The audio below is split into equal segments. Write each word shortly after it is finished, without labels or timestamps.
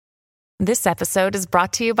This episode is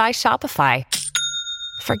brought to you by Shopify.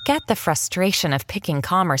 Forget the frustration of picking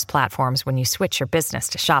commerce platforms when you switch your business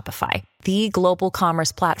to Shopify, the global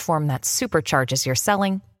commerce platform that supercharges your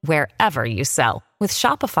selling wherever you sell. With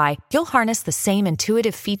Shopify, you'll harness the same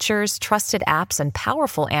intuitive features, trusted apps, and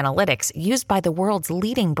powerful analytics used by the world's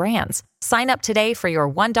leading brands. Sign up today for your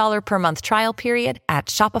 $1 per month trial period at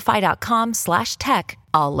shopify.com/tech,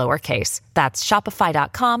 all lowercase. That's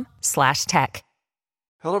shopify.com/tech.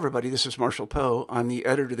 Hello, everybody. This is Marshall Poe. I'm the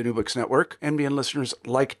editor of the New Books Network. NBN listeners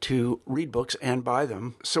like to read books and buy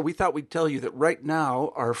them. So we thought we'd tell you that right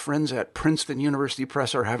now, our friends at Princeton University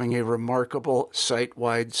Press are having a remarkable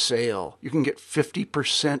site-wide sale. You can get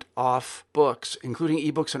 50% off books, including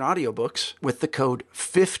ebooks and audiobooks, with the code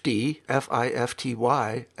 50,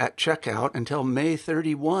 F-I-F-T-Y, at checkout until May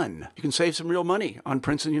 31. You can save some real money on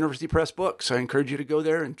Princeton University Press books. I encourage you to go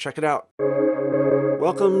there and check it out.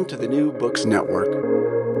 Welcome to the New Books Network.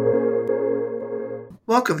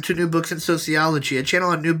 Welcome to New Books in Sociology, a channel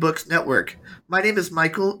on New Books Network. My name is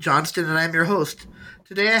Michael Johnston, and I'm your host.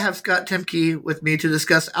 Today I have Scott Timke with me to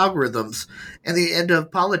discuss algorithms and the end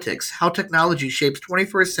of politics, how technology shapes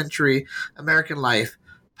 21st century American life,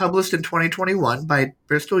 published in 2021 by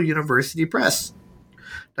Bristol University Press.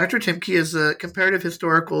 Dr. Timke is a comparative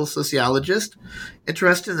historical sociologist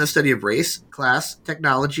interested in the study of race, class,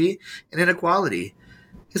 technology, and inequality.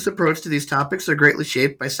 His approach to these topics are greatly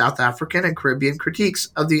shaped by South African and Caribbean critiques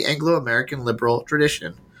of the Anglo-American liberal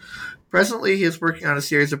tradition. Presently, he is working on a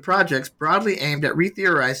series of projects broadly aimed at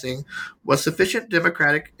re-theorizing what sufficient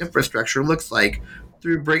democratic infrastructure looks like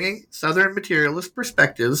through bringing Southern materialist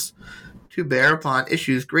perspectives to bear upon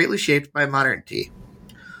issues greatly shaped by modernity.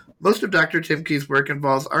 Most of Dr. Timke's work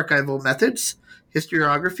involves archival methods,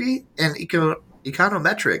 historiography, and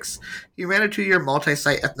econometrics. He ran a 2-year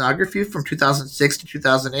multi-site ethnography from 2006 to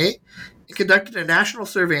 2008 and conducted a national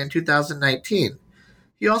survey in 2019.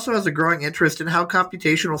 He also has a growing interest in how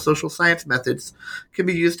computational social science methods can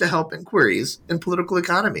be used to help inquiries in political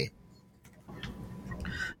economy.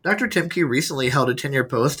 Dr. Timke recently held a tenure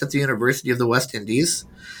post at the University of the West Indies.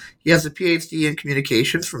 He has a PhD in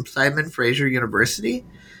communications from Simon Fraser University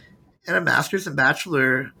and a master's and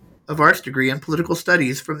bachelor of arts degree in political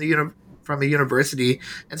studies from a university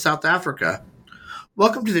in South Africa.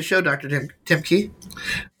 Welcome to the show, Dr. Timke.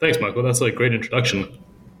 Thanks, Michael. That's a great introduction.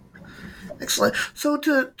 Excellent. So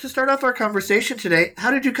to start off our conversation today, how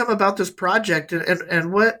did you come about this project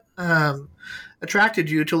and what attracted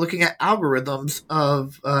you to looking at algorithms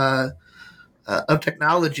of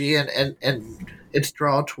technology and its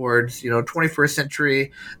draw towards 21st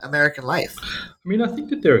century American life? I mean, I think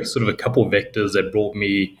that there are sort of a couple of vectors that brought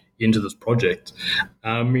me into this project.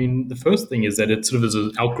 I mean, the first thing is that it sort of is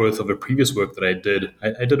an outgrowth of a previous work that I did.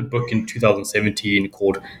 I did a book in 2017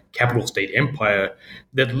 called Capital State Empire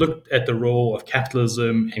that looked at the role of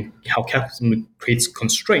capitalism and how capitalism creates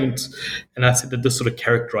constraints. And I said that this sort of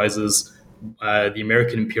characterizes the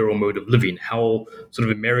American imperial mode of living, how sort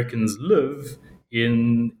of Americans live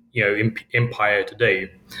in empire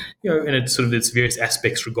today, and it's sort of its various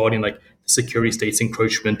aspects regarding like the security state's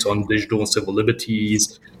encroachment on digital and civil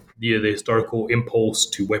liberties, the historical impulse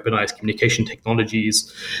to weaponize communication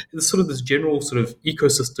technologies. It's sort of this general sort of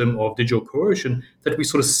ecosystem of digital coercion that we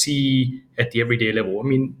sort of see at the everyday level. I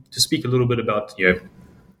mean, to speak a little bit about the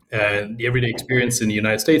everyday experience in the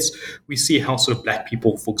United States, we see how sort of black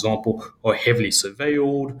people, for example, are heavily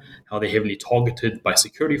surveilled, how they're heavily targeted by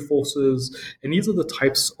security forces. And these are the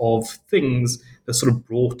types of things that sort of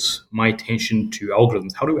brought my attention to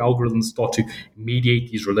algorithms. How do algorithms start to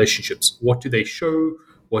mediate these relationships? What do they show?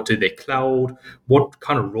 What do they cloud? What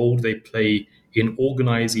kind of role do they play in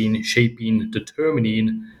organizing, shaping,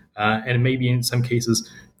 determining, and maybe in some cases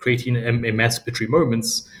creating emancipatory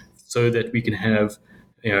moments so that we can have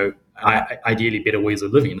ideally better ways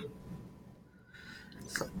of living?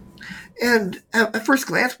 And at first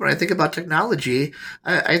glance, when I think about technology,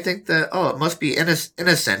 I think that it must be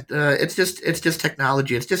innocent. It's just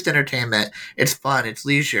technology. It's just entertainment. It's fun. It's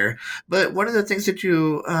leisure. But one of the things that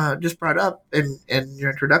you just brought up in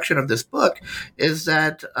your introduction of this book is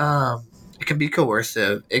that it can be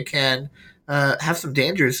coercive. It can have some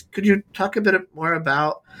dangers. Could you talk a bit more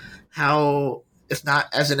about how it's not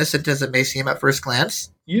as innocent as it may seem at first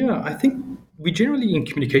glance? Yeah, I think we generally in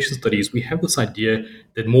communication studies, we have this idea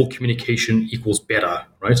that more communication equals better,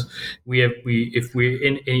 right? If we're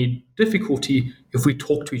in any difficulty, if we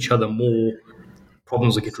talk to each other more,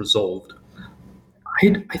 problems will get resolved.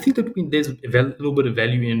 I think that there's a little bit of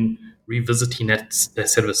value in revisiting that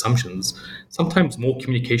set of assumptions. Sometimes more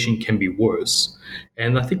communication can be worse.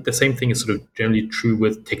 And I think the same thing is sort of generally true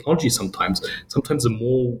with technology sometimes. Sometimes the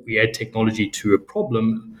more we add technology to a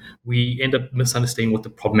problem, we end up misunderstanding what the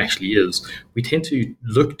problem actually is. We tend to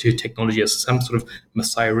look to technology as some sort of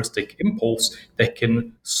messianistic impulse that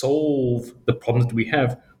can solve the problems that we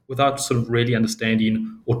have without sort of really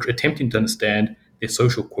understanding or attempting to understand their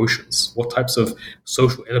social quotients. What types of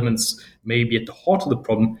social elements may be at the heart of the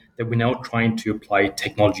problem that we're now trying to apply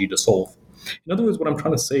technology to solve? In other words, what I'm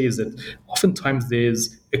trying to say is that oftentimes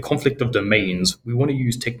there's a conflict of domains. We want to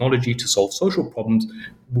use technology to solve social problems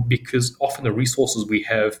because often the resources we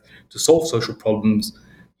have to solve social problems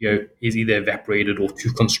is either evaporated or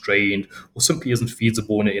too constrained or simply isn't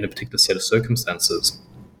feasible in a particular set of circumstances.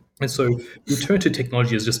 And so we turn to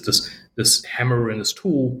technology as just this hammer and this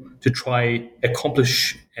tool to try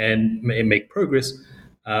accomplish and make progress,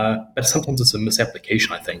 but sometimes it's a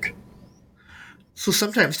misapplication, I think. So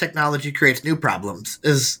sometimes technology creates new problems.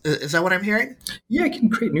 Is that what I'm hearing? Yeah, it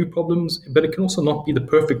can create new problems, but it can also not be the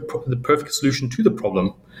perfect solution to the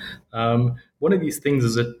problem. One of these things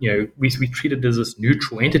is that we treat it as this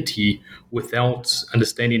neutral entity without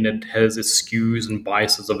understanding that it has its skews and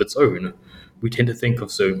biases of its own. We tend to think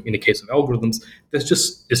of, so in the case of algorithms,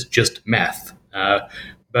 it's just math.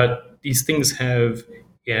 But these things have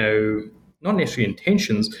not necessarily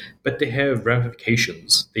intentions, but they have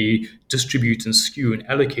ramifications. They distribute and skew and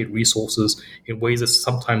allocate resources in ways that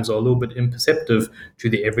sometimes are a little bit imperceptive to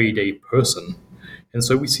the everyday person. And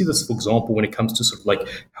so we see this, for example, when it comes to sort of like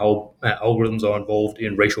how algorithms are involved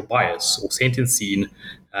in racial bias or sentencing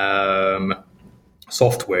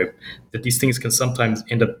software, that these things can sometimes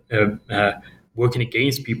end up working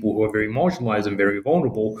against people who are very marginalized and very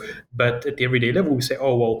vulnerable. But at the everyday level, we say,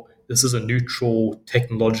 oh, well, this is a neutral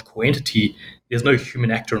technological entity. There's no human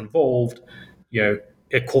actor involved.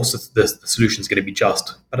 Of course, the solution is going to be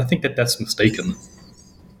just. But I think that that's mistaken.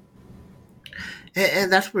 And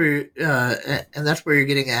that's where you're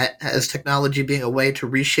getting at, as technology being a way to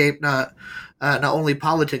reshape not only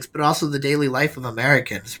politics but also the daily life of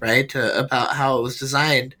Americans, right? About how it was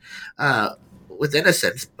designed with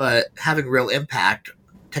innocence, but having real impact.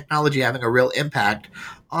 Technology having a real impact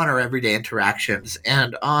on our everyday interactions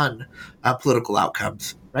and on political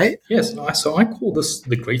outcomes, right? Yes, so I call this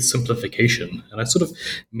the great simplification, and I sort of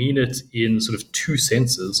mean it in sort of two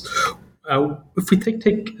senses. If we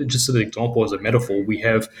take just an example as a metaphor, we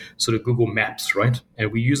have sort of Google Maps, right?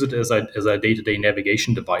 And we use it as our day-to-day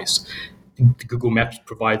navigation device. The Google Maps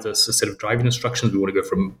provides us a set of driving instructions. We want to go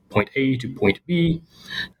from point A to point B,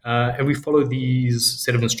 and we follow these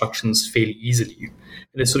set of instructions fairly easily.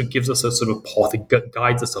 And it sort of gives us a sort of path that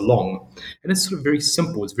guides us along. And it's sort of very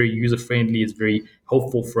simple. It's very user-friendly. It's very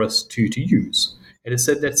helpful for us to use. And it's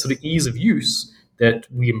that sort of ease of use that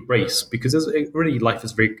we embrace, because already life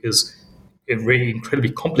is very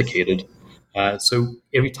incredibly complicated. So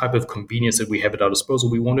every type of convenience that we have at our disposal,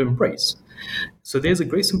 we want to embrace. So there's a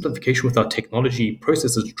great simplification with our technology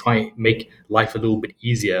processes to try and make life a little bit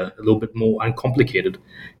easier, a little bit more uncomplicated.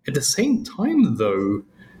 At the same time, though,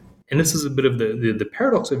 and this is a bit of the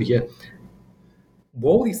paradox over here,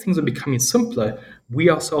 while these things are becoming simpler, we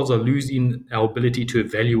ourselves are losing our ability to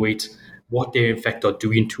evaluate what they in fact are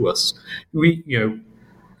doing to us.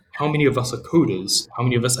 How many of us are coders? How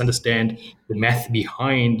many of us understand the math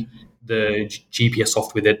behind the GPS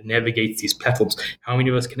software that navigates these platforms? How many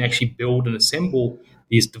of us can actually build and assemble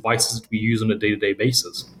these devices that we use on a day-to-day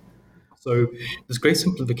basis? So this great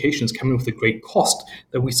simplification is coming with a great cost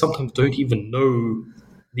that we sometimes don't even know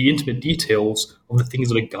the intimate details of the things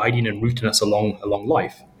that are guiding and routing us along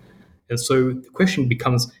life. And so the question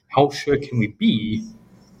becomes, how sure can we be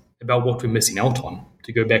about what we're missing out on?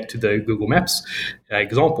 To go back to the Google Maps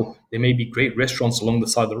example, there may be great restaurants along the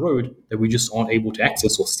side of the road that we just aren't able to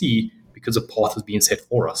access or see because a path is being set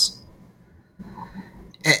for us.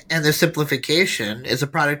 And the simplification is a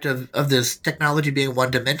product of this technology being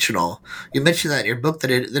one-dimensional. You mentioned that in your book that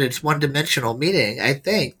it's one-dimensional, meaning I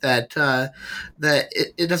think that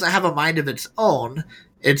it doesn't have a mind of its own.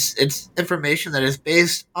 It's information that is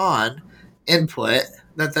based on input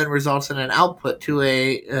that then results in an output to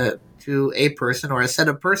a person or a set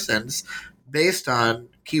of persons based on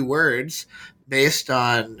keywords, based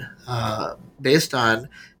on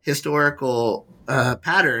historical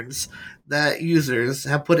patterns that users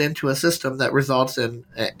have put into a system that results in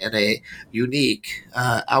a unique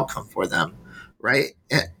outcome for them, right?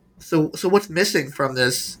 So what's missing from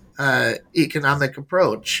this economic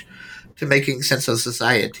approach to making sense of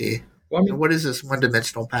society? Well, what is this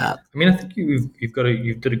one-dimensional path? I think you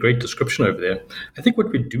did a great description over there. I think what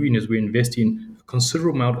we're doing is we're investing a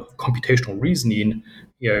considerable amount of computational reasoning,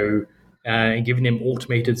 and giving them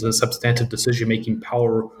automated and substantive decision-making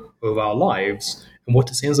power over our lives. And what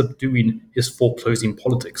this ends up doing is foreclosing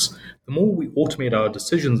politics. The more we automate our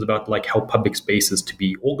decisions about like how public space is to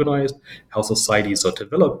be organized, how societies are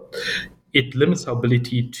developed, it limits our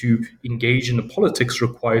ability to engage in the politics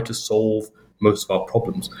required to solve most of our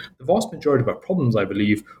problems. The vast majority of our problems, I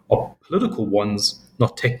believe, are political ones,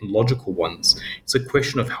 not technological ones. It's a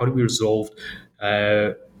question of how do we resolve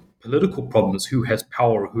political problems, who has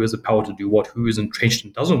power, who has the power to do what, who is entrenched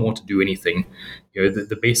and doesn't want to do anything,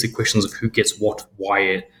 the basic questions of who gets what,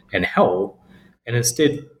 why, and how. And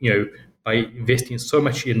instead, by investing so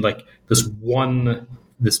much in like this one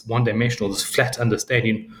dimensional, this flat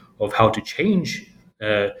understanding of how to change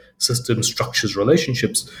systems, structures,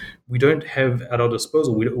 relationships, we don't have at our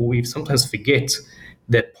disposal. We sometimes forget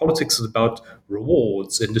that politics is about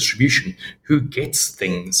rewards and distribution, who gets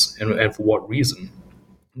things and for what reason.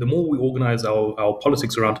 The more we organize our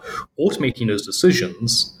politics around automating those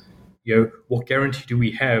decisions, what guarantee do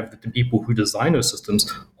we have that the people who design those systems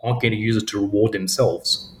aren't going to use it to reward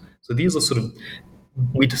themselves? So these are sort of,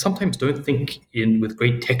 we sometimes don't think with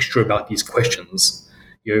great texture about these questions,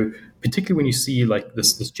 particularly when you see like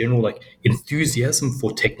this general like enthusiasm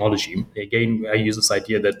for technology. Again, I use this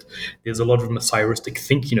idea that there's a lot of messianistic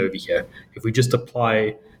thinking over here. If we just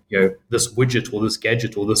apply this widget or this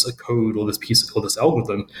gadget or this code or this piece or this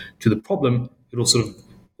algorithm to the problem, it'll sort of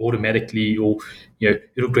automatically or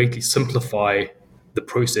it'll greatly simplify the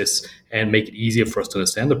process and make it easier for us to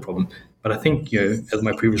understand the problem. But I think, as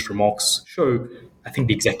my previous remarks show, I think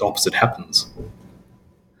the exact opposite happens.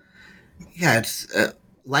 Yeah, it's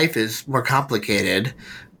life is more complicated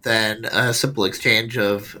than a simple exchange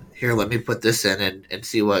of here, let me put this in and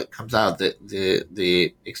see what comes out.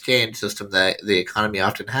 The exchange system that the economy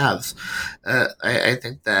often has. I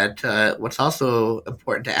think that what's also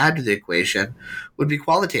important to add to the equation would be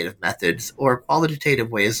qualitative methods or qualitative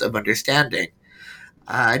ways of understanding.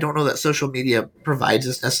 I don't know that social media provides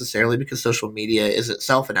this necessarily because social media is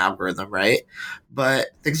itself an algorithm, right? But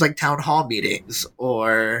things like town hall meetings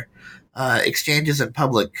or exchanges in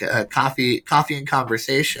public, coffee and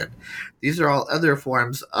conversation. These are all other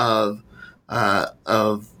forms of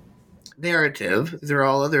narrative. They're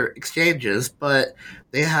all other exchanges, but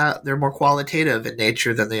they're more qualitative in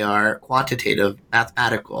nature than they are quantitative,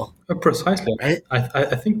 mathematical. Precisely. Right?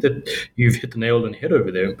 I think that you've hit the nail on the head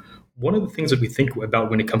over there. One of the things that we think about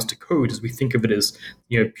when it comes to code is we think of it as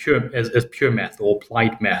pure math or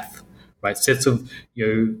applied math. Right, sets of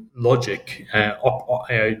logic,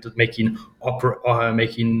 making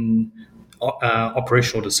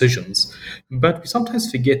operational decisions, but we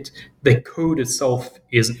sometimes forget that code itself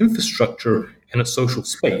is an infrastructure and a social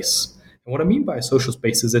space. And what I mean by a social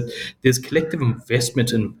space is that there's collective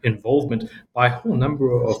investment and involvement by a whole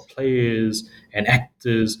number of players and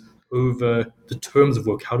actors over the terms of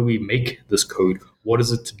work. How do we make this code? What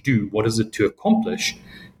is it to do? What is it to accomplish?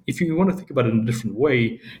 If you want to think about it in a different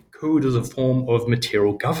way, code is a form of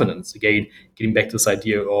material governance. Again, getting back to this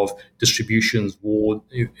idea of distributions,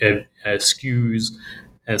 SKUs,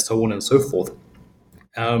 and so on and so forth.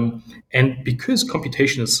 And because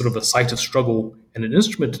computation is sort of a site of struggle and an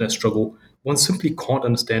instrument in that struggle, one simply can't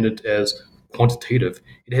understand it as quantitative.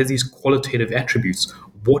 It has these qualitative attributes.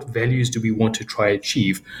 What values do we want to try to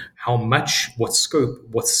achieve? How much? What scope?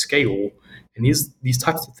 What scale? And these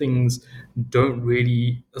types of things don't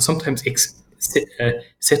really sometimes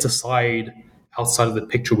set aside outside of the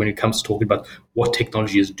picture when it comes to talking about what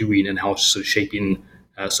technology is doing and how it's sort of shaping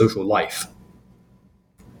social life.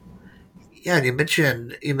 Yeah, and you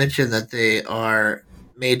mentioned that they are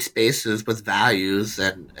made spaces with values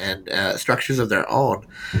and structures of their own.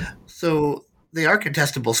 So they are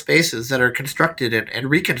contestable spaces that are constructed and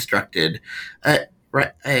reconstructed.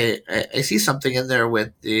 Right, I see something in there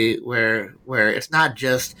with where it's not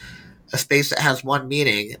just a space that has one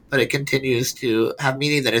meaning, but it continues to have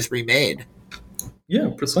meaning that is remade. Yeah,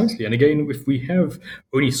 precisely. And again, if we have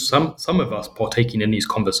only some of us partaking in these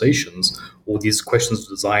conversations or these questions of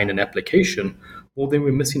design and application, well, then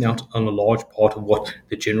we're missing out on a large part of what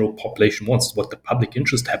the general population wants, what the public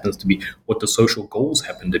interest happens to be, what the social goals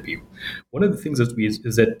happen to be. One of the things is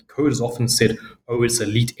that code is often said, oh, it's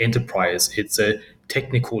elite enterprise, it's a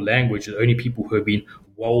technical language, and only people who have been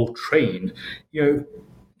well trained.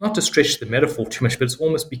 Not to stretch the metaphor too much, but it's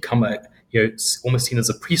almost become it's almost seen as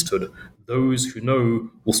a priesthood. Those who know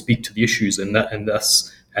will speak to the issues, and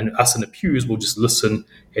us in the pews will just listen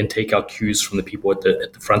and take our cues from the people at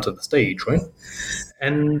the front of the stage, right?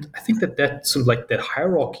 And I think that sort of like that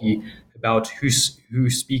hierarchy about who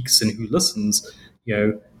speaks and who listens,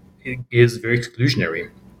 is very exclusionary.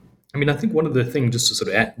 I mean, I think one of the things, just to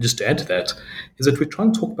sort of just to add to that, is that we're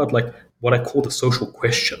trying to talk about like what I call the social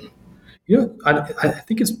question. I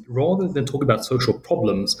think it's rather than talk about social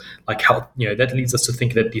problems, like how that leads us to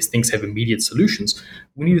think that these things have immediate solutions.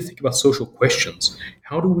 We need to think about social questions.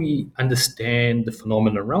 How do we understand the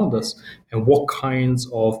phenomena around us, and what kinds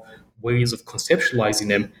of ways of conceptualizing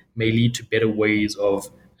them may lead to better ways of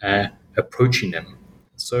approaching them?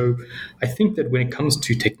 So I think that when it comes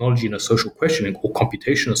to technology and a social question or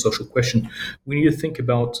computation a social question, we need to think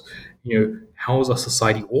about, how is our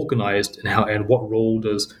society organized, and what role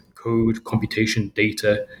does code, computation,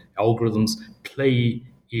 data, algorithms play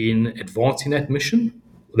in advancing that mission,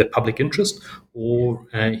 or that public interest, or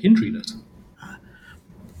hindering it.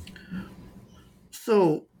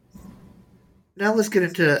 So now let's get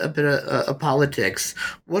into a bit of politics.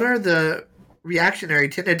 What are the reactionary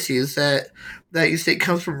tendencies that you say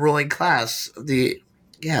comes from ruling class?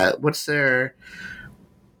 What's their?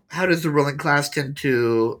 How does the ruling class tend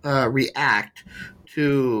to react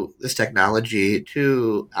to this technology,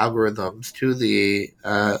 to algorithms, to the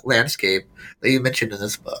landscape that you mentioned in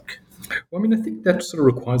this book? Well, I mean, I think that sort of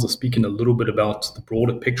requires us speaking a little bit about the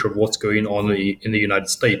broader picture of what's going on in the United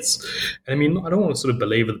States. And I mean, I don't want to sort of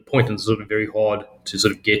belabor the point, and it's sort of very hard to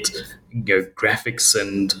sort of get graphics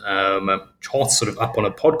and charts sort of up on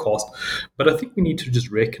a podcast. But I think we need to just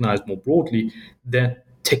recognize more broadly that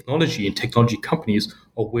technology and technology companies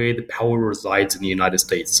are where the power resides in the United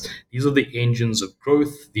States. These are the engines of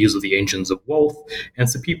growth. These are the engines of wealth. And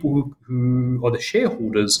so people who are the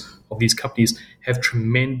shareholders of these companies have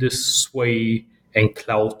tremendous sway and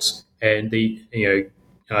clout, and they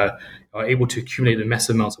are able to accumulate a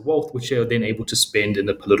massive amounts of wealth, which they are then able to spend in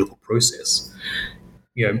the political process.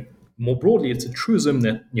 More broadly, it's a truism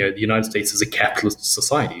that the United States is a capitalist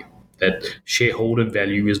society, that shareholder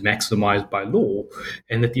value is maximized by law,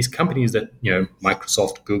 and that these companies that,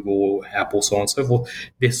 Microsoft, Google, Apple, so on and so forth,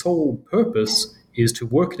 their sole purpose is to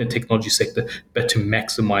work in the technology sector, but to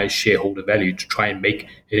maximize shareholder value, to try and make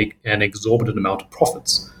an exorbitant amount of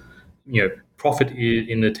profits. Profit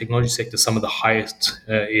in the technology sector is some of the highest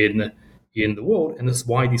in the world, and this is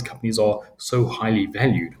why these companies are so highly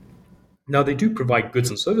valued. Now, they do provide goods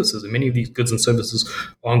and services, and many of these goods and services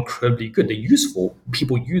are incredibly good. They're useful.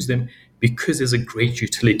 People use them because there's a great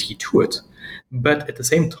utility to it. But at the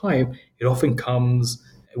same time, it often comes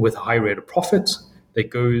with a high rate of profit that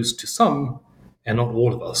goes to some and not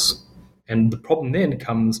all of us. And the problem then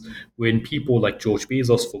comes when people like George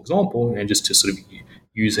Bezos, for example, and just to sort of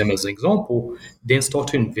use him as an example, then start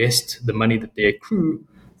to invest the money that they accrue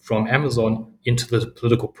from Amazon into the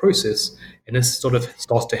political process, and this sort of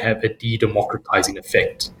starts to have a de-democratizing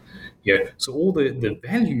effect. So all the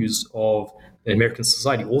values of the American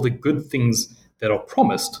society, all the good things that are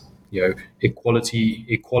promised,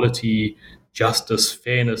 equality, justice,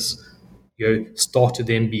 fairness, start to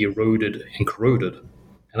then be eroded and corroded.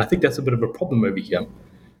 And I think that's a bit of a problem over here.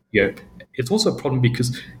 It's also a problem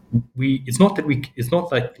because it's not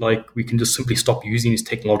like we can just simply stop using these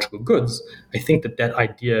technological goods. I think that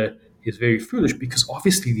idea is very foolish, because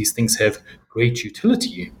obviously these things have great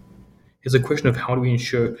utility. It's a question of how do we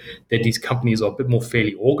ensure that these companies are a bit more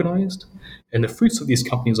fairly organized, and the fruits of these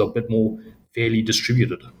companies are a bit more fairly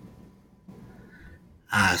distributed.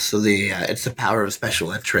 So it's the power of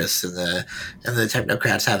special interests and the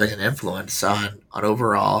technocrats having an influence on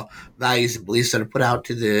overall values and beliefs that are put out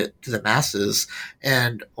to the masses,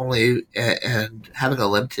 and having a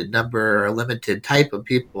limited number or a limited type of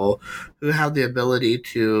people who have the ability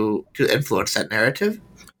to influence that narrative.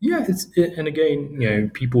 Yeah, and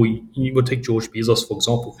again, people. You would take George Bezos, for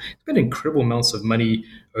example. He spent incredible amounts of money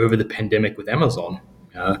over the pandemic with Amazon.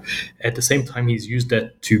 At the same time, he's used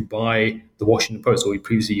that to buy the Washington Post, or he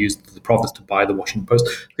previously used the profits to buy the Washington Post.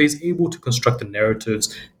 So he's able to construct the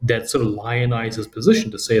narratives that sort of lionize his position,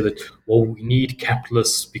 to say that, well, we need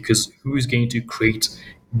capitalists, because who's going to create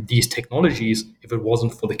these technologies if it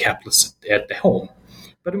wasn't for the capitalists at the helm?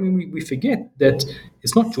 But I mean, we forget that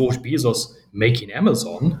it's not George Bezos making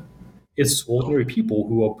Amazon. It's ordinary people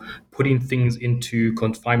who are putting things into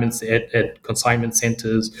confinements at consignment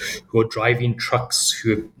centers, who are driving trucks, who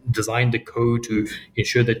have designed the code to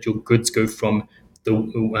ensure that your goods go from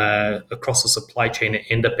across the supply chain and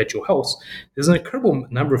end up at your house. There's an incredible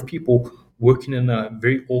number of people working in a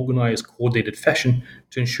very organized, coordinated fashion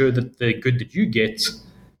to ensure that the good that you get,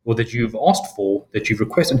 or that you've asked for, that you've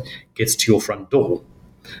requested, gets to your front door.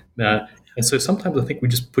 And so sometimes I think we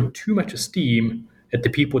just put too much esteem at the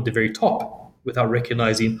people at the very top without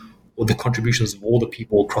recognizing all the contributions of all the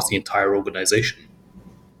people across the entire organization.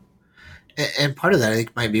 And part of that, I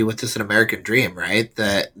think, might be with this an American dream, right?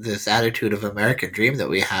 That this attitude of American dream that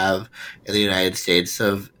we have in the United States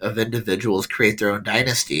of individuals create their own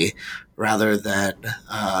dynasty rather than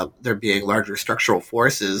there being larger structural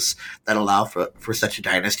forces that allow for such a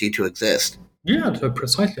dynasty to exist. Yeah,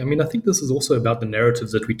 precisely. I mean, I think this is also about the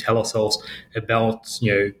narratives that we tell ourselves about,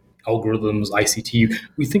 algorithms, ICT.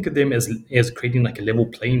 We think of them as creating like a level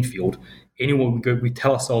playing field. We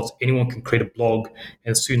tell ourselves anyone can create a blog,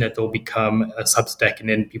 and soon that they'll become a Substack, and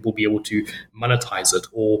then people will be able to monetize it.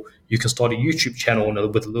 Or you can start a YouTube channel,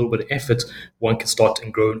 and with a little bit of effort, one can start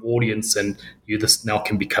and grow an audience, and this now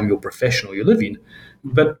can become your profession or your living.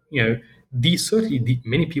 But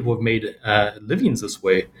many people have made livings this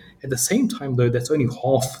way. At the same time, though, that's only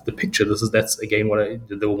half the picture. That's again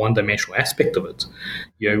the one-dimensional aspect of it.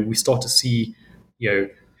 We start to see,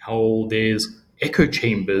 how there's echo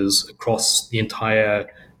chambers across the entire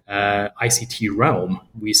ICT realm.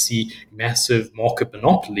 We see massive market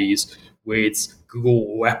monopolies where it's Google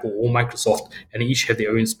or Apple or Microsoft, and they each have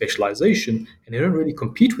their own specialization, and they don't really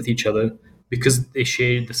compete with each other because they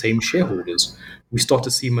share the same shareholders. We start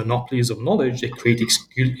to see monopolies of knowledge that create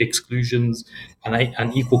exclusions and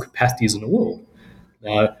unequal capacities in the world.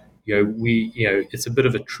 It's a bit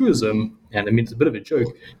of a truism, and I mean it's a bit of a joke.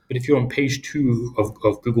 But if you're on page 2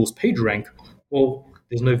 of Google's PageRank, well,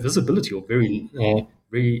 there's no visibility or very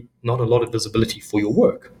not a lot of visibility for your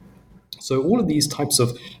work. So all of these types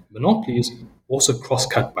of monopolies also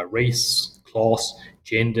cross-cut by race, class,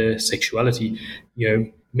 gender, sexuality,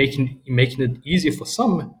 making it easier for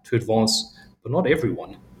some to advance, but not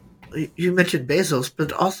everyone. You mentioned Bezos,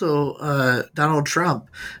 but also Donald Trump.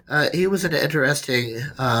 He was an interesting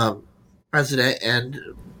president, and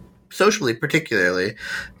socially particularly,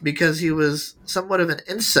 because he was somewhat of an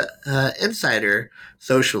insider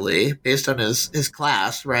socially based on his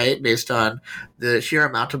class, right? Based on the sheer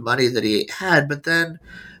amount of money that he had. But then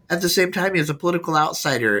at the same time, he was a political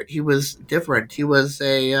outsider. He was different. He was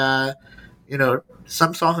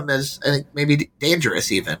some saw him as, I think, maybe dangerous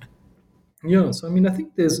even. Yeah, so I mean, I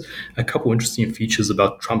think there's a couple interesting features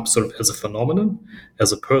about Trump, sort of as a phenomenon,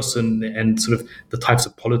 as a person, and sort of the types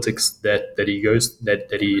of politics that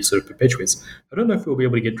he sort of perpetuates. I don't know if we'll be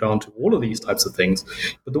able to get around to all of these types of things,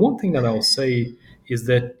 but the one thing that I'll say is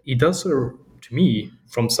that he does sort of, to me,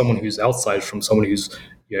 from someone who's outside, from someone who's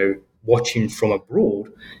watching from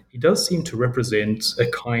abroad, he does seem to represent a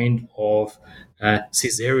kind of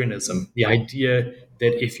Caesarianism, the idea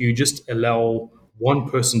that if you just allow one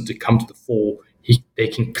person to come to the fore, they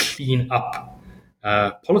can clean up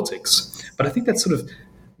politics. But I think that sort of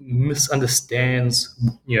misunderstands,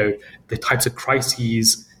 the types of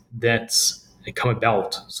crises that come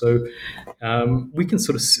about. So we can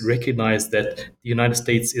sort of recognize that the United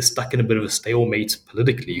States is stuck in a bit of a stalemate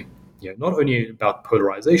politically. Not only about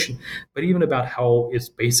polarization, but even about how its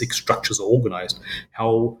basic structures are organized,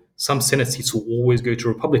 how some Senate seats will always go to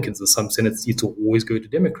Republicans and some Senate seats will always go to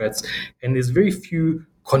Democrats. And there's very few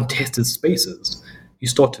contested spaces. You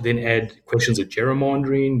start to then add questions of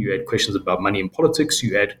gerrymandering, you add questions about money in politics,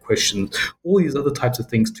 you add questions, all these other types of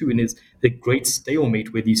things too. And there's the great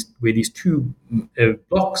stalemate where these two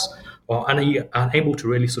blocks are unable to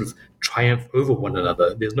really sort of triumph over one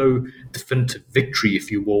another. There's no definitive victory,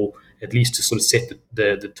 if you will, at least to sort of set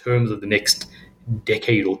the terms of the next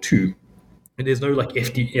decade or two. And there's no at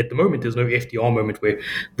the moment, there's no FDR moment where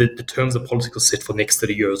the terms of politics are set for the next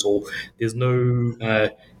 30 years, or there's no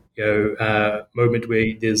moment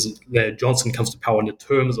where Johnson comes to power and the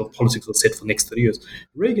terms of politics are set for the next 30 years.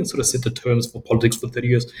 Reagan sort of set the terms for politics for 30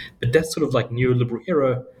 years, but that sort of like neoliberal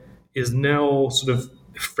era is now sort of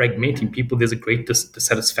fragmenting people. There's a great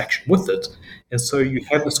dissatisfaction with it. And so you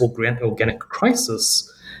have this organic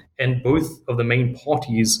crisis, and both of the main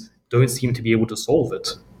parties don't seem to be able to solve it.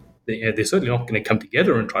 They're certainly not going to come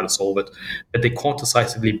together and try to solve it, but they can't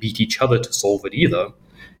decisively beat each other to solve it either.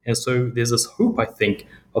 And so there's this hope, I think,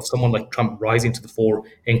 of someone like Trump rising to the fore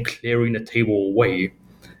and clearing the table away.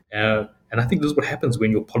 And I think this is what happens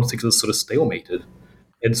when your politics is sort of stalemated.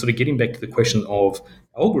 And sort of getting back to the question of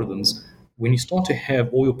algorithms, when you start to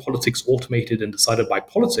have all your politics automated and decided by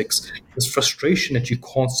politics, there's frustration that you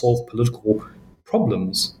can't solve political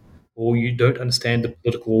problems, or you don't understand the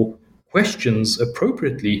political questions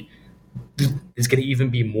appropriately. There's going to even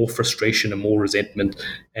be more frustration and more resentment,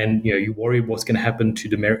 and you worry what's going to happen to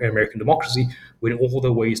the American democracy when all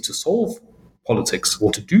the ways to solve politics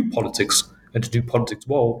or to do politics and to do politics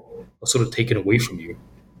well are sort of taken away from you.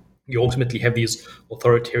 You ultimately have these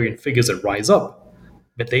authoritarian figures that rise up,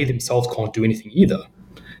 but they themselves can't do anything either.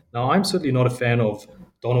 Now, I'm certainly not a fan of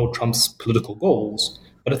Donald Trump's political goals,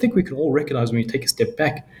 but I think we can all recognize when we take a step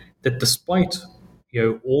back that despite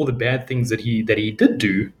all the bad things that he did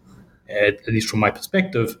do, at least from my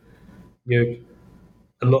perspective,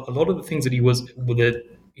 a lot of the things that he wasn't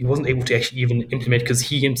able to actually even implement because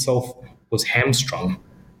he himself was hamstrung.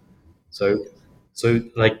 So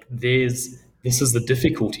like this is the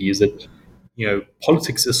difficulty, is that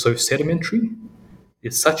politics is so sedimentary.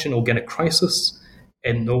 It's such an organic crisis,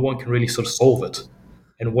 and no one can really sort of solve it.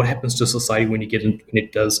 And what happens to society when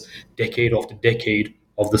it does decade after decade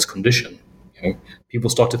of this condition? People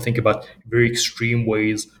start to think about very extreme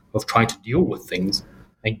ways of trying to deal with things.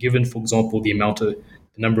 And given, for example, the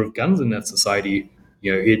number of guns in that society,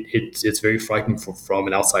 it's very frightening from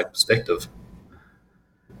an outside perspective.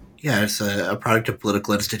 Yeah, it's a product of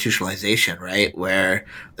political institutionalization, right? Where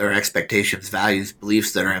there are expectations, values,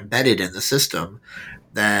 beliefs that are embedded in the system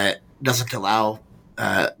that doesn't allow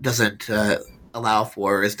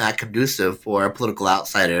for, is not conducive for a political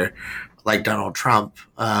outsider like Donald Trump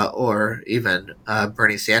or even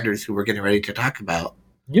Bernie Sanders, who we're getting ready to talk about.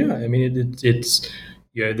 Yeah, I mean, it's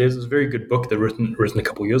there's this very good book that written a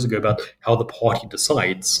couple of years ago about how the party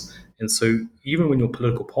decides. And so even when your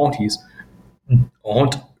political parties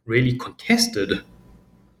aren't really contested,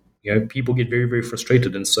 people get very, very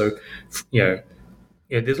frustrated. And so,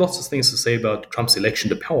 there's lots of things to say about Trump's election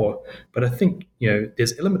to power, but I think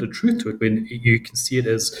there's an element of truth to it when you can see it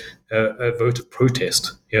as a vote of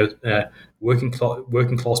protest. Working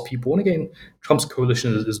class people, and again, Trump's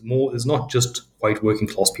coalition is not just white working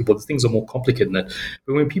class people. Things are more complicated than that.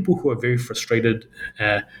 But when people who are very frustrated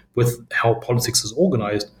with how politics is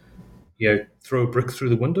organized, throw a brick through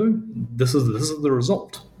the window, this is the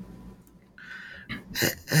result.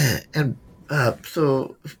 And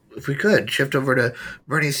so if we could shift over to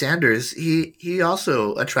Bernie Sanders, he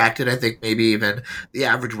also attracted, I think, maybe even the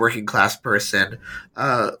average working class person.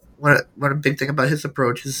 One big thing about his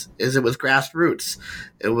approach is it was grassroots.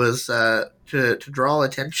 It was to draw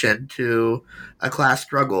attention to a class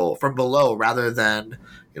struggle from below rather than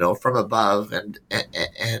from above. And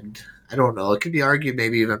I don't know. It could be argued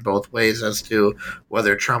maybe even both ways as to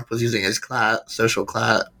whether Trump was using his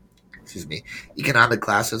economic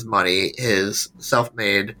class's money, his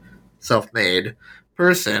self-made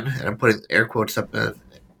person, and I'm putting air quotes up.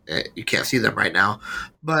 You can't see them right now,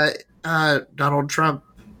 but Donald Trump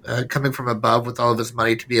coming from above with all of his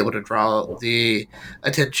money to be able to draw the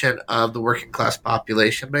attention of the working class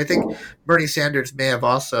population. But I think Bernie Sanders may have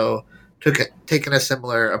also taken a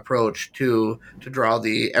similar approach to draw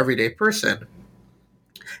the everyday person.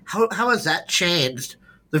 How has that changed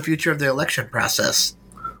the future of the election process?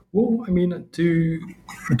 Well, I mean, to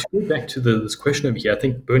go back to this question over here, I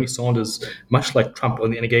think Bernie Sanders, much like Trump,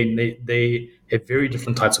 and again, they have very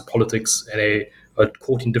different types of politics, and they are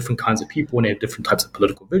courting different kinds of people, and they have different types of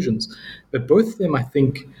political visions. But both of them, I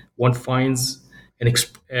think, one finds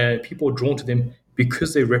people are drawn to them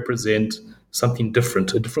because they represent something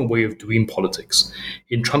different, a different way of doing politics.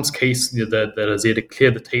 In Trump's case, that is there to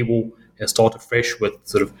clear the table and start afresh with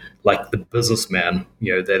sort of like the businessman,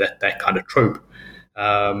 that kind of trope.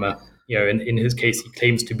 In his case, he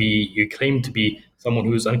claimed to be someone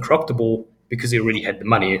who was uncorruptible because he already had the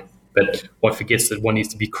money. But one forgets that one needs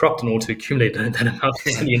to be corrupt in order to accumulate that amount of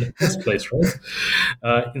money in the first place,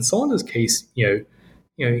 right? In Sanders' case, he's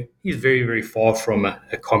very, very far from a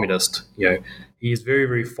communist. He's very,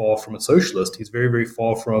 very far from a socialist. He's very, very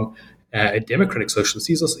far from a democratic socialist.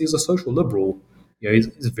 He's a social liberal. He's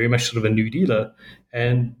very much sort of a New Dealer.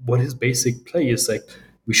 And what his basic play is like,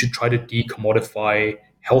 we should try to decommodify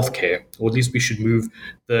healthcare, or at least we should move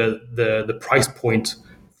the price point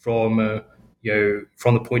from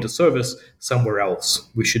the point of service somewhere else.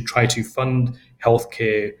 We should try to fund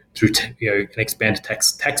healthcare through an expanded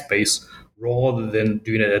tax base rather than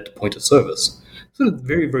doing it at the point of service. So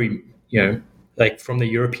very, very like from the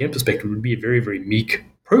European perspective, it would be a very, very meek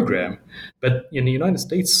program. But in the United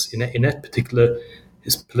States, in that particular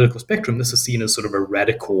political spectrum, this is seen as sort of a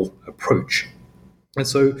radical approach. And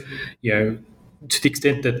so, to the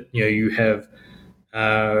extent that you have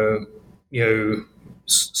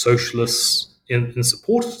socialists in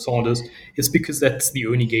support of Sanders, it's because that's the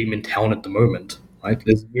only game in town at the moment, right?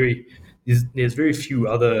 There's very few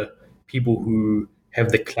other people who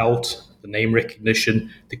have the clout, the name recognition,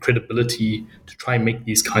 the credibility to try and make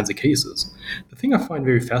these kinds of cases. The thing I find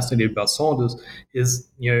very fascinating about Sanders is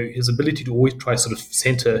his ability to always try sort of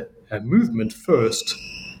center a movement first.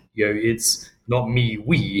 It's not me,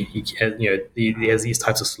 we. He has these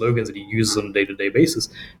types of slogans that he uses on a day-to-day basis.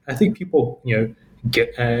 I think people,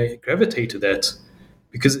 gravitate to that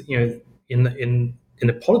because, in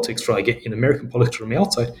the politics, right? In American politics from the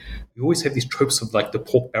outside, we always have these tropes of like the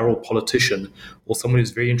pork barrel politician or someone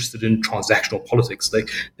who's very interested in transactional politics, like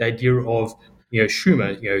the idea of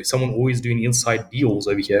Schumer, someone always doing inside deals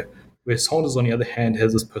over here. Where Sanders, on the other hand,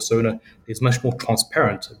 has this persona that's much more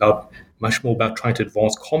transparent, much more about trying to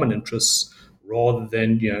advance common interests rather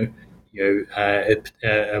than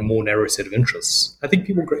a more narrow set of interests. I think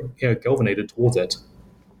people galvanized towards that.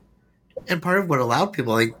 And part of what allowed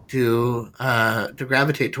people to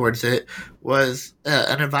gravitate towards it was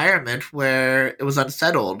an environment where it was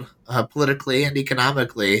unsettled politically and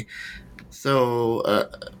economically. So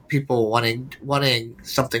people wanting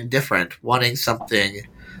something different, wanting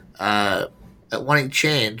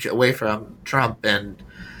change away from Trump.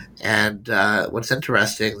 And what's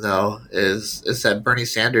interesting though is that Bernie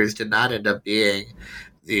Sanders did not end up being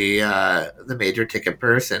the major ticket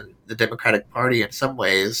person. The Democratic Party, in some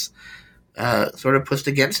ways, sort of pushed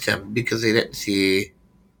against him because they didn't see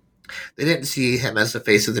him as the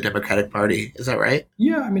face of the Democratic Party. Is that right?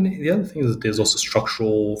 Yeah, I mean, the other thing is that there's also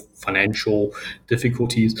structural, financial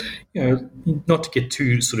difficulties. Not to get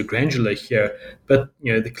too sort of granular here, but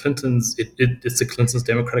the Clintons, it's the Clintons'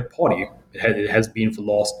 Democratic Party. It has been for the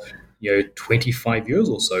last 25 years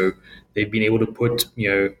or so. They've been able to put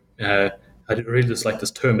I really dislike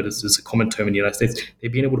this term, but it's a common term in the United States.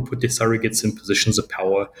 They've been able to put their surrogates in positions of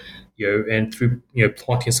power, and through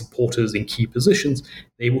planting supporters in key positions,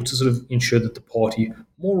 they're able to sort of ensure that the party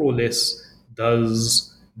more or less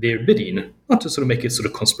does their bidding. Not to sort of make it sort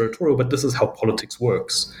of conspiratorial, but this is how politics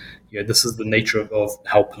works. This is the nature of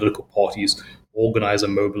how political parties organize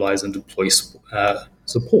and mobilize and deploy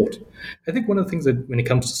support. I think one of the things that when it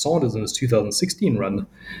comes to Sanders in his 2016 run,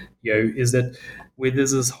 is that where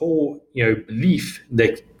there's this whole belief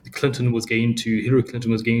that Hillary Clinton was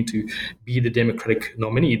going to be the Democratic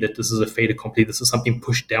nominee, that this is a fait accompli, this is something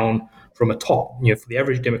pushed down from a top, for the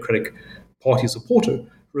average Democratic Party supporter,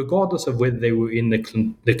 regardless of whether they were in the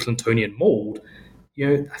Clintonian mold.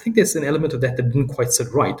 I think there's an element of that didn't quite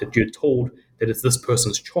sit right, that you're told that it's this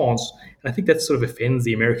person's chance. And I think that sort of offends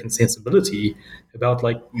the American sensibility about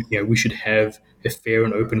we should have a fair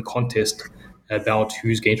and open contest about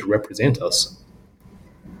who's going to represent us.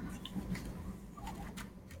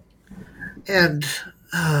 And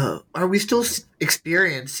are we still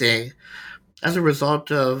experiencing, as a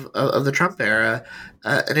result of the Trump era,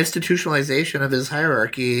 an institutionalization of his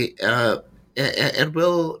hierarchy? And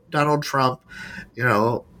will Donald Trump,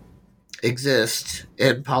 exist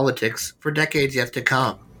in politics for decades yet to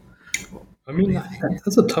come? I mean,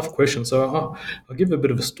 that's a tough question. So I'll give a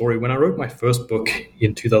bit of a story. When I wrote my first book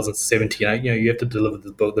in 2017, you have to deliver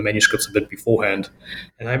the manuscripts a bit beforehand,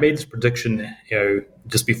 and I made this prediction,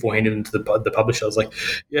 just before handing it into the publisher. I was like,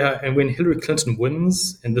 yeah, and when Hillary Clinton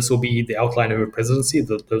wins, and this will be the outline of her presidency,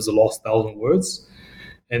 those are the last 1,000 words.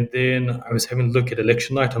 And then I was having a look at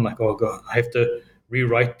election night. I'm like, oh god, I have to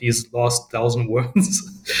rewrite these last 1,000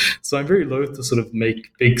 words. So I'm very loath to sort of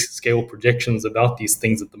make big scale projections about these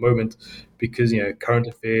things at the moment, because current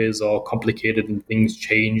affairs are complicated and things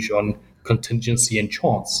change on contingency and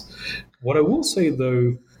chance. What I will say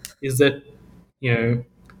though is that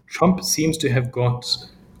Trump seems to have got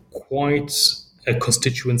quite a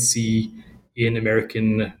constituency in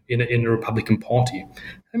the Republican Party.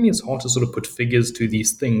 I mean, it's hard to sort of put figures to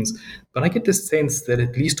these things, but I get the sense that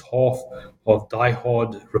at least half of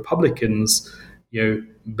diehard Republicans,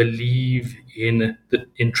 believe in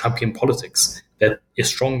Trumpian politics. That a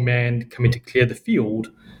strong man coming to clear the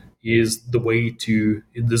field is the way to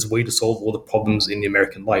solve all the problems in the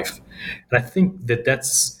American life. And I think that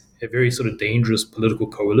that's a very sort of dangerous political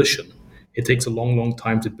coalition. It takes a long, long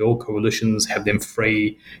time to build coalitions, have them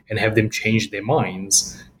fray, and have them change their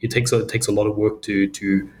minds. It takes a lot of work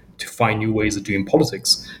to find new ways of doing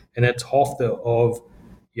politics, and that's half of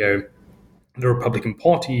the Republican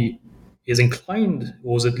Party is inclined,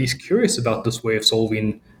 or is at least curious about this way of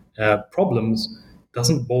solving problems.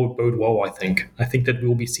 Doesn't bode well. I think that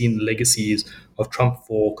we'll be seeing the legacies of Trump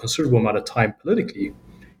for a considerable amount of time politically,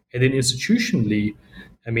 and then institutionally.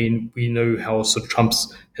 I mean, we know how sort of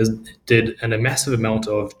Trump's did a massive amount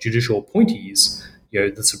of judicial appointees.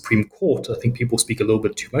 The Supreme Court. I think people speak a little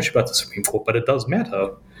bit too much about the Supreme Court, but it does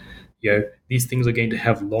matter. These things are going to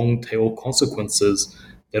have long tail consequences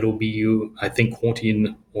that will be, I think,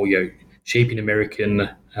 haunting or shaping American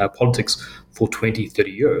politics for 20,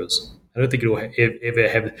 30 years. I don't think it will ever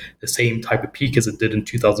have the same type of peak as it did in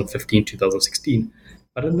 2015, 2016.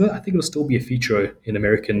 But I think it'll still be a feature in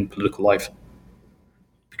American political life.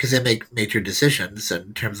 Because they make major decisions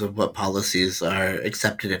in terms of what policies are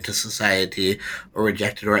accepted into society or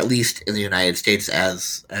rejected, or at least in the United States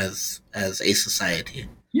as a society.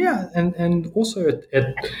 Yeah, and also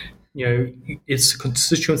it's a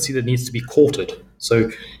constituency that needs to be courted. So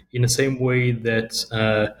in the same way that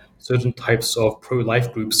certain types of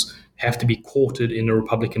pro-life groups have to be courted in a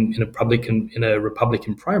Republican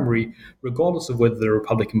primary, regardless of whether the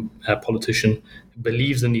Republican politician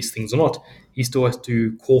believes in these things or not. He still has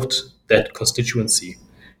to court that constituency.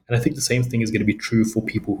 And I think the same thing is going to be true for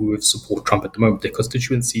people who have support Trump at the moment. Their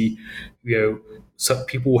constituency, some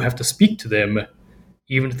people will have to speak to them,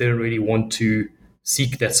 even if they don't really want to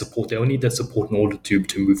seek that support. They only need that support in order to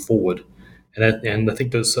move forward. And I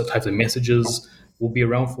think those types of messages will be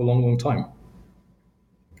around for a long, long time.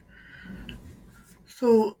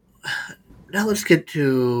 So now let's get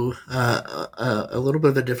to a little bit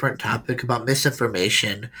of a different topic about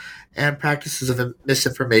misinformation and practices of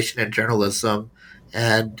misinformation in journalism,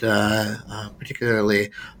 and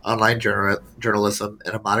particularly online journalism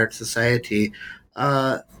in a modern society.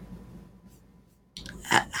 How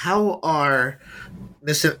are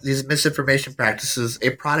these misinformation practices a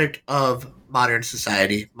product of modern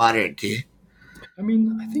society, modernity? I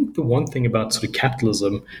mean, I think the one thing about sort of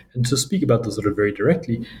capitalism, and to speak about this sort of very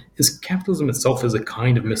directly, is capitalism itself is a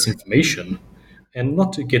kind of misinformation. And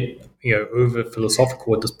not to get over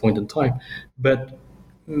philosophical at this point in time, but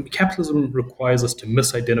capitalism requires us to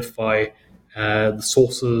misidentify the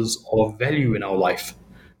sources of value in our life.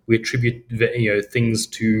 We attribute things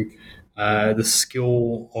to the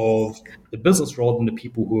skill of the business rather than the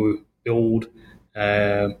people who build,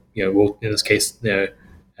 well, in this case,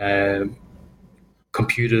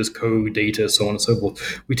 computers, code, data, so on and so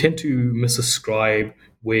forth. We tend to misascribe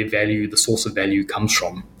where the source of value comes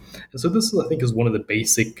from. And so this, I think, is one of the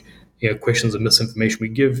basic questions of misinformation. We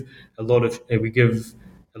give a lot of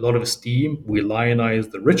esteem. We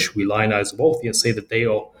lionize the rich, we lionize the wealthy, and say that they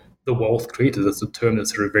are the wealth creators. That's a term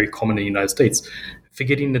that's sort of very common in the United States,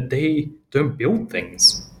 forgetting that they don't build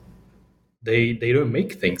things. They don't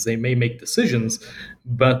make things. They may make decisions,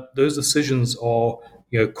 but those decisions are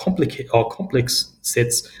complex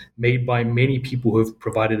sets made by many people who have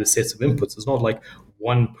provided a set of inputs. It's not like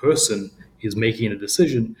one person is making a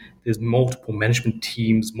decision. There's multiple management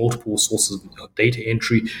teams, multiple sources of data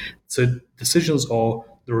entry. So decisions are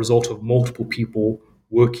the result of multiple people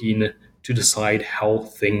working to decide how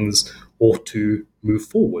things ought to move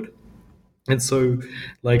forward. And so,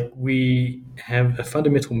 we have a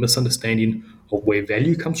fundamental misunderstanding of where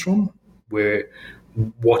value comes from,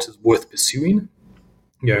 what is worth pursuing.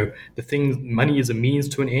 Money is a means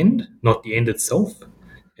to an end, not the end itself.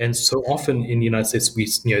 And so often in the United States, we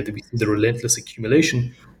see the relentless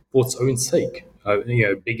accumulation for its own sake.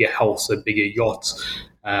 Bigger house, a bigger yacht,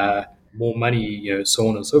 more money, so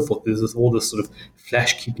on and so forth. There's all this sort of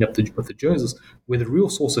flash keeping up with the Joneses, where the real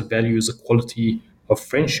source of value is the quality of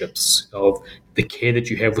friendships, of the care that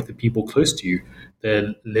you have with the people close to you,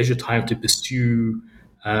 the leisure time to pursue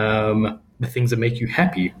the things that make you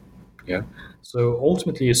happy. So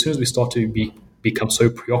ultimately, as soon as we start to become so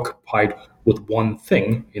preoccupied with one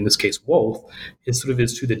thing, in this case wealth, it sort of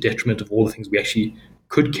is to the detriment of all the things we actually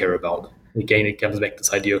could care about. Again, it comes back to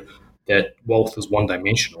this idea that wealth is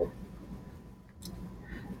one-dimensional.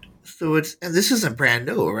 So and this isn't brand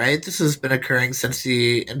new, right? This has been occurring since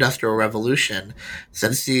the Industrial Revolution,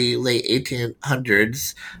 since the late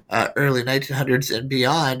 1800s, early 1900s, and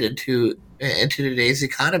beyond into today's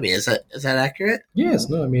economy. Is that accurate? Yes.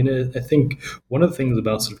 No. I mean, I think one of the things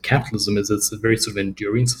about sort of capitalism is it's a very sort of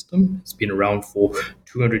enduring system. It's been around for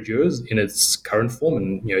 200 years in its current form,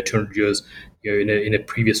 and 200 years in a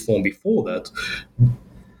previous form before that.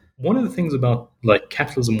 One of the things about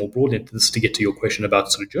capitalism more broadly, this to get to your question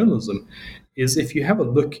about sort of journalism, is if you have a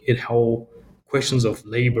look at how questions of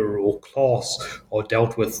labor or class are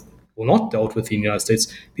dealt with or not dealt with in the United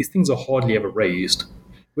States, these things are hardly ever raised.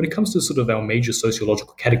 When it comes to sort of our major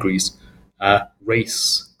sociological categories,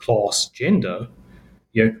 race, class, gender,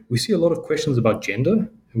 we see a lot of questions about gender,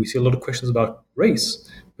 and we see a lot of questions about race,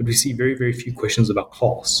 but we see very, very few questions about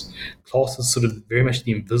class. Class is sort of very much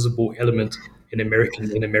the invisible element in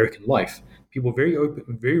American life. People are very open,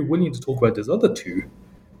 very willing to talk about those other two,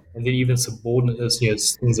 and then even subordinate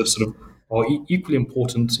things that sort of are equally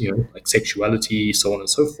important, like sexuality, so on and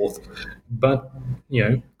so forth. But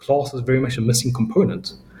class is very much a missing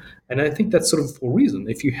component, and I think that's sort of for a reason.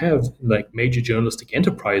 If you have major journalistic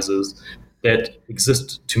enterprises that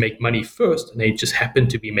exist to make money first, and they just happen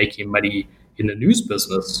to be making money in the news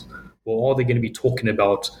business, well, are they going to be talking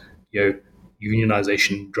about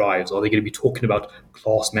unionization drives? Are they going to be talking about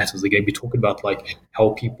class matters? Are they going to be talking about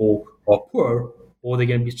how people are poor? Or are they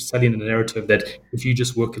going to be selling the narrative that if you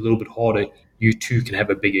just work a little bit harder, you too can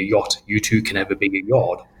have a bigger yacht, you too can have a bigger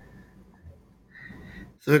yard?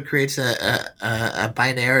 So it creates a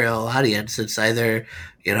binary audience. It's either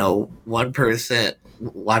 1%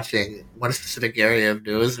 watching one specific area of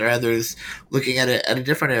news, or others looking at a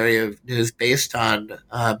different area of news based on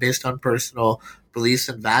personal beliefs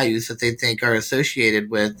and values that they think are associated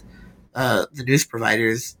with the news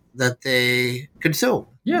providers that they consume.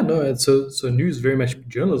 Yeah, no, and so news, very much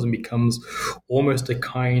journalism, becomes almost a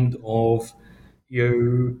kind of,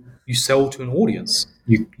 you sell to an audience,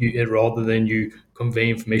 rather than you convey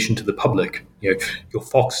information to the public. Your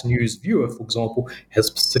Fox News viewer, for example, has a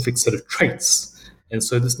specific set of traits, and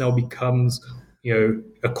so this now becomes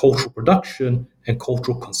a cultural production and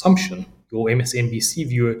cultural consumption. Your MSNBC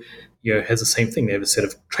viewer has the same thing. They have a set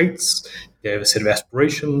of traits, they have a set of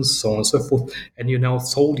aspirations, so on and so forth, and you're now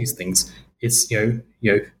sold these things. It's do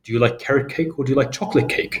you like carrot cake or do you like chocolate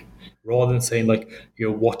cake, rather than saying like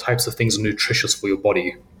what types of things are nutritious for your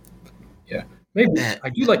body. Yeah, maybe I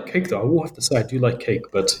do like cake though. I will have to say I do like cake,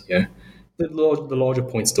 but the larger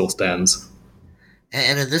point still stands.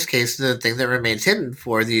 And in this case, the thing that remains hidden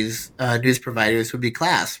for these news providers would be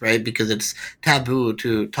class, right? Because it's taboo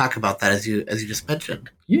to talk about that, as you just mentioned.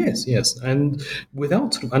 Yes, and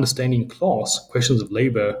without sort of understanding class, questions of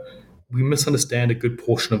labor, we misunderstand a good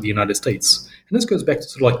portion of the United States. And this goes back to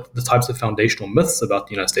sort of like the types of foundational myths about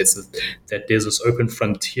the United States, that there's this open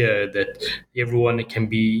frontier, that everyone can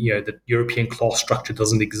be, that European class structure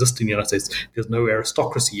doesn't exist in the United States. There's no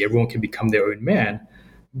aristocracy. Everyone can become their own man.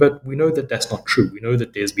 But we know that that's not true. We know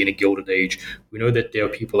that there's been a Gilded Age. We know that there are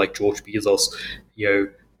people like George Bezos,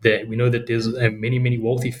 that we know that there's many, many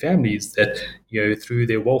wealthy families that, through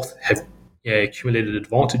their wealth have accumulated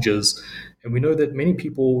advantages. And we know that many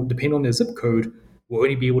people, depending on their zip code, will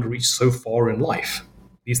only be able to reach so far in life.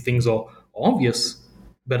 These things are obvious,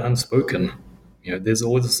 but unspoken. There's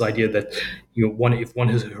always this idea that, if one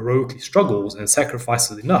heroically struggles and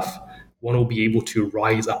sacrifices enough, one will be able to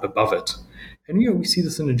rise up above it. And we see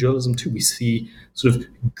this in journalism too. We see sort of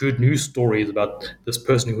good news stories about this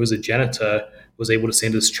person who was a janitor was able to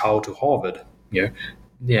send his child to Harvard.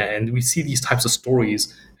 And we see these types of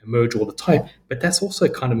stories emerge all the time. But that's also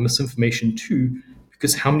kind of misinformation too,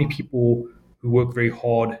 because how many people who work very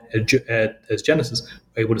hard as janitors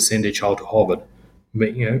are able to send their child to Harvard?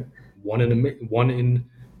 One in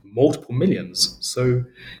multiple millions. So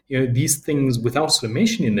these things, without sort of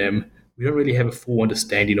mentioning them, we don't really have a full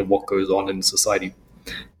understanding of what goes on in society.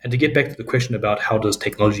 And to get back to the question about how does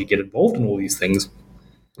technology get involved in all these things,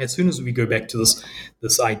 as soon as we go back to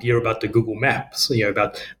this idea about the Google Maps,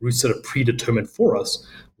 about routes that are predetermined for us,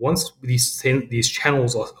 once these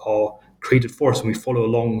channels are created for us and we follow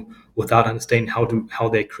along without understanding how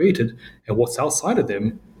they're created and what's outside of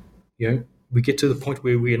them, we get to the point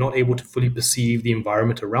where we are not able to fully perceive the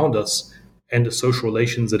environment around us and the social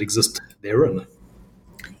relations that exist therein.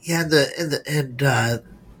 Yeah, the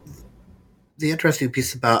interesting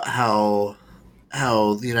piece about how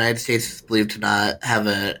the United States is believed to not have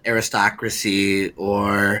an aristocracy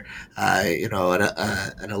or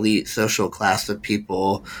an elite social class of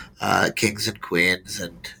people, kings and queens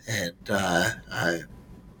and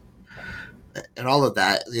all of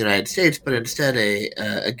that in the United States, but instead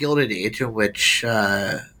a Gilded Age in which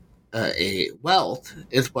a wealth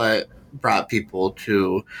is what brought people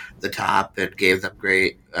to the top and gave them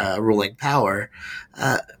great ruling power.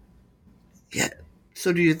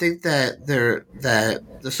 So, do you think that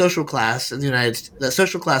the social class in the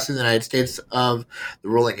United States of the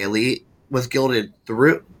ruling elite was gilded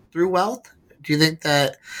through wealth? Do you think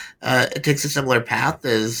that it takes a similar path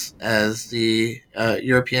as the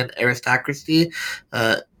European aristocracy,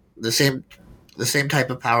 the same type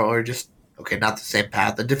of power, or just not the same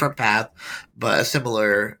path, a different path, but a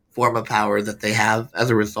similar form of power that they have as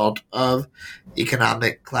a result of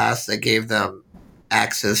economic class that gave them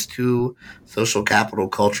access to social capital,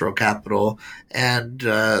 cultural capital, and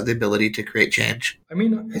the ability to create change? I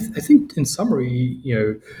mean, I think in summary,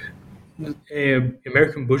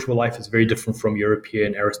 American bourgeois life is very different from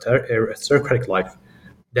European aristocratic life.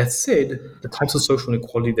 That said, the types of social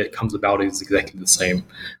inequality that comes about is exactly the same.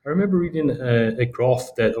 I remember reading a graph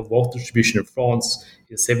of wealth distribution in France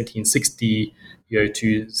in 1760 to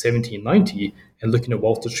 1790, and looking at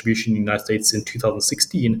wealth distribution in the United States in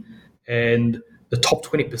 2016, and the top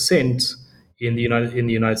 20% in the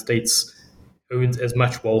United States owns as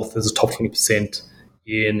much wealth as the top 20%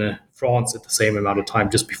 in France at the same amount of time,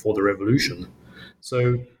 just before the revolution.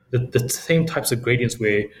 So the same types of gradients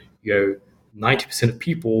where 90% of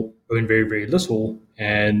people own very, very little,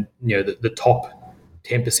 and the top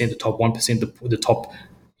 10%, the top 1%, the top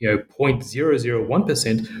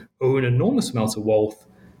 0.001% own enormous amounts of wealth.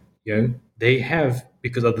 They have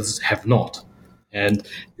because others have not, and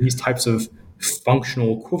these types of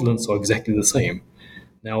functional equivalents are exactly the same.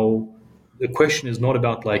 Now, the question is not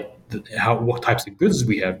about like what types of goods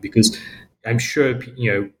we have, because I'm sure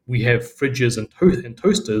we have fridges and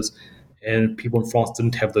toasters, and people in France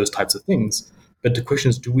didn't have those types of things. But the question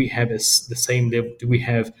is, do we have the same level? Do we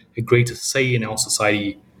have a greater say in our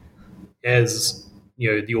society as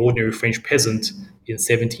the ordinary French peasant in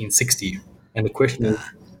 1760? And the question is,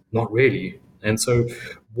 not really. And so,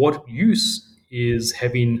 what use is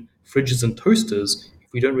having fridges and toasters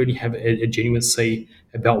if we don't really have a genuine say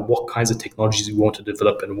about what kinds of technologies we want to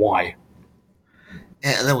develop and why?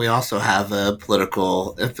 And then we also have a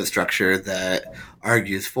political infrastructure that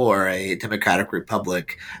argues for a democratic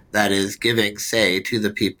republic that is giving say to the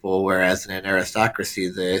people, whereas in an aristocracy,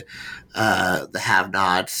 the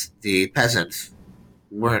have-nots, the peasants,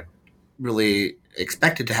 weren't really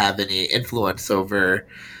expected to have any influence over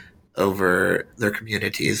their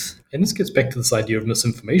communities. And this gets back to this idea of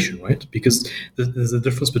misinformation, right? Because there's a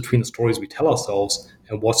difference between the stories we tell ourselves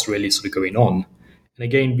and what's really sort of going on. And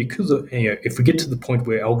again, because of, if we get to the point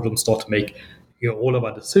where algorithms start to make all of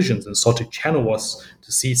our decisions and start to channel us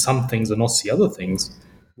to see some things and not see other things,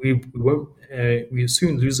 we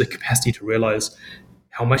soon lose the capacity to realize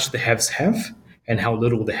how much the haves have and how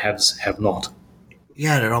little the haves have not.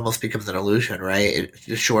 Yeah, and it almost becomes an illusion, right? It's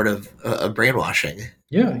just short of brainwashing.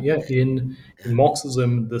 Yeah. In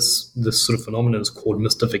Marxism, this sort of phenomenon is called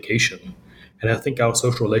mystification, and I think our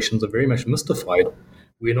social relations are very much mystified.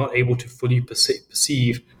 We're not able to fully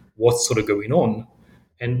perceive what's sort of going on.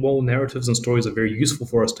 And while narratives and stories are very useful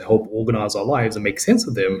for us to help organize our lives and make sense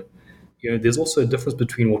of them, there's also a difference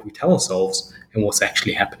between what we tell ourselves and what's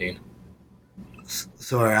actually happening.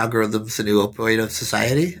 So are algorithms the new opioid of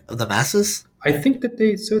society, of the masses? I think that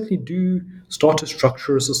they certainly do start to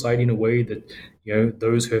structure a society in a way that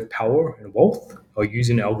those who have power and wealth are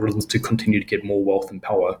using algorithms to continue to get more wealth and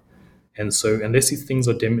power. And so unless these things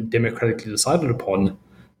are democratically decided upon,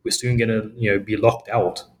 we're soon going to be locked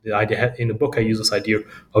out. The idea in the book, I use this idea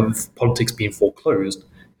of politics being foreclosed,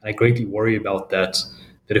 and I greatly worry about that.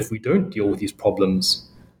 That if we don't deal with these problems,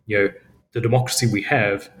 the democracy we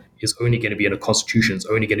have is only going to be in a constitution. It's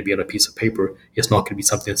only going to be on a piece of paper. It's not going to be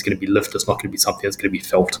something that's going to be lived. It's not going to be something that's going to be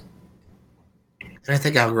felt. And I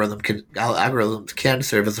think algorithms can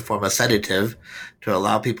serve as a form of sedative to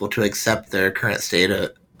allow people to accept their current state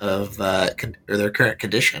of or their current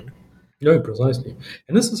condition. No, precisely.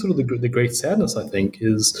 And this is sort of the great sadness, I think,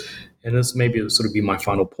 is, and this maybe sort of be my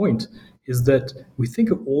final point, is that we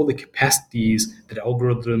think of all the capacities that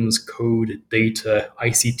algorithms, code, data,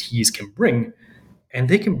 ICTs can bring, and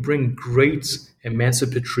they can bring great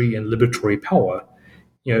emancipatory and liberatory power.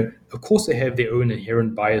 Of course, they have their own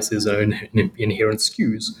inherent biases, their own inherent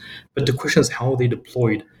skews, but the question is how are they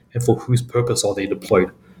deployed and for whose purpose are they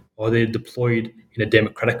deployed? Are they deployed in a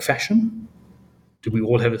democratic fashion? Do we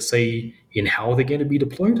all have a say in how they're going to be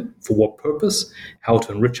deployed? For what purpose? How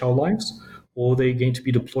to enrich our lives? Or are they going to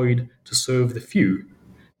be deployed to serve the few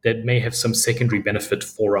that may have some secondary benefit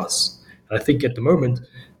for us? And I think at the moment,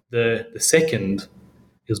 the second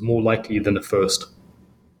is more likely than the first.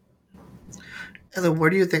 And then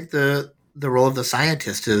where do you think the role of the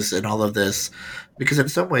scientist is in all of this? Because in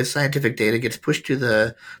some ways, scientific data gets pushed to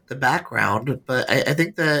the background, but I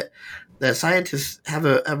think that scientists have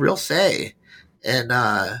a real say in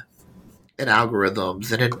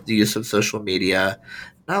algorithms and in the use of social media,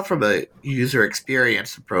 not from a user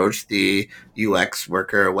experience approach, the UX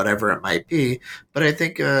worker or whatever it might be, but I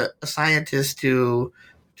think a scientist to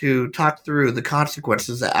talk through the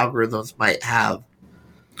consequences that algorithms might have.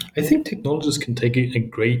 I think technologists can take a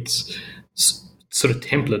great sort of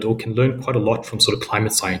template or can learn quite a lot from sort of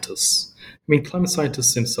climate scientists. I mean, climate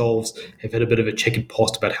scientists themselves have had a bit of a checkered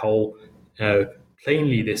past about how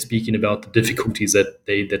plainly they're speaking about the difficulties that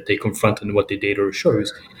they confront and what their data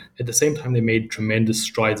shows. At the same time, they made tremendous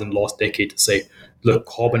strides in the last decade to say, look,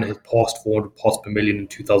 carbon has passed 400 parts per million in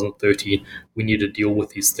 2013. We need to deal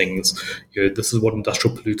with these things. This is what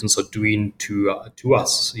industrial pollutants are doing to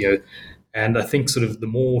us. And I think sort of the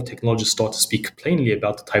more technologists start to speak plainly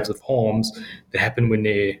about the types of harms that happen when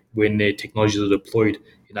their technologies are deployed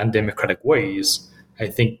in undemocratic ways, I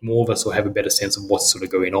think more of us will have a better sense of what's sort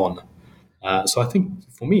of going on. So I think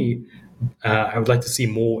for me, I would like to see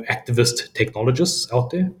more activist technologists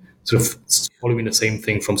out there, sort of following the same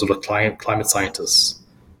thing from sort of climate scientists.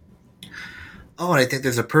 Oh, and I think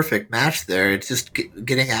there's a perfect match there. It's just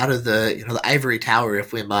getting out of the ivory tower,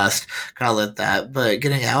 if we must call it that, but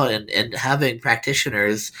getting out and having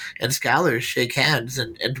practitioners and scholars shake hands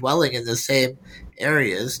and dwelling in the same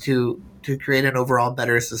areas to create an overall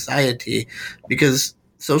better society, because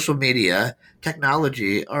social media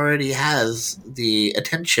technology already has the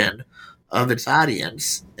attention of its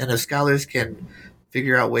audience, and if scholars can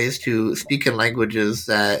figure out ways to speak in languages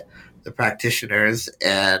that the practitioners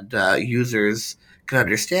and users can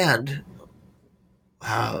understand,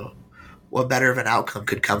 what better of an outcome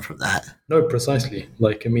could come from that? No, precisely.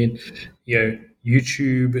 Like, I mean,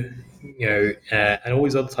 YouTube, and all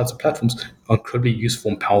these other types of platforms are incredibly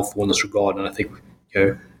useful and powerful in this regard. And I think,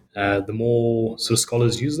 the more sort of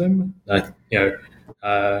scholars use them, not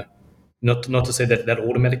to say that that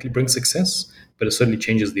automatically brings success, but it certainly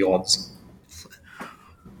changes the odds.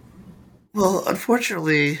 Well,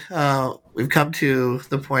 unfortunately, we've come to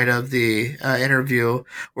the point of the interview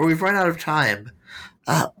where we've run out of time.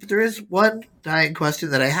 But there is one dying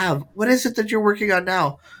question that I have. What is it that you're working on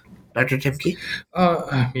now, Dr. Timke?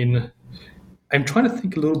 I mean, I'm trying to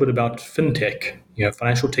think a little bit about fintech,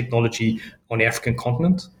 financial technology on the African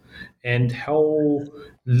continent, and how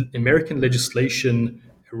American legislation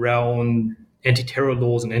around anti-terror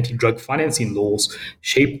laws and anti-drug financing laws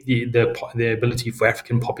shape the ability for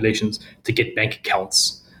African populations to get bank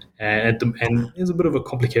accounts. And there's a bit of a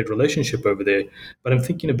complicated relationship over there. But I'm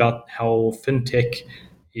thinking about how fintech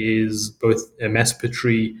is both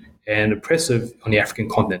emancipatory and oppressive on the African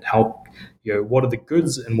continent. How, what are the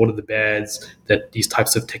goods and what are the bads that these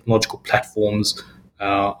types of technological platforms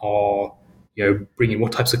are, bringing?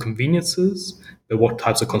 What types of conveniences, but what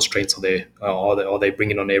types of constraints are there? Are they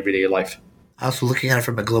bringing on everyday life? Also looking at it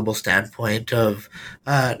from a global standpoint of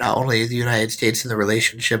not only the United States and the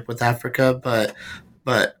relationship with Africa,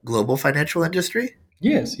 but global financial industry?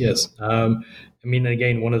 Yes, yes. I mean,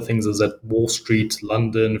 again, one of the things is that Wall Street,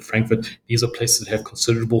 London, Frankfurt, these are places that have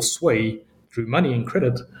considerable sway through money and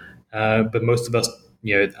credit, but most of us,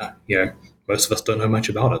 most of us don't know much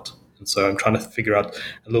about it. And so I'm trying to figure out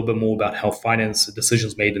a little bit more about how finance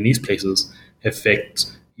decisions made in these places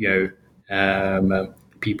affect,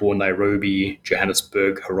 people in Nairobi,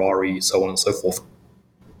 Johannesburg, Harare, so on and so forth.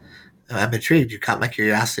 I'm intrigued. You caught my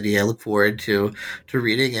curiosity. I look forward to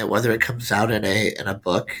reading it, whether it comes out in a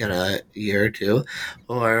book in a year or two,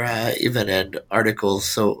 or even in articles.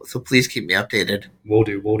 So please keep me updated. Will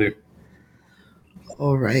do.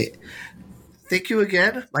 All right. Thank you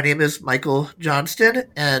again. My name is Michael Johnston,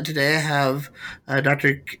 and today I have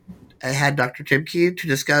Dr. Timke to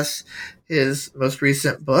discuss his most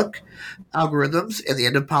recent book, Algorithms and the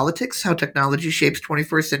End of Politics: How Technology Shapes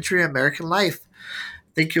 21st Century American Life.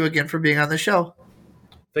 Thank you again for being on the show.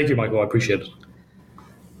 Thank you, Michael. I appreciate it.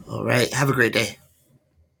 All right. Have a great day.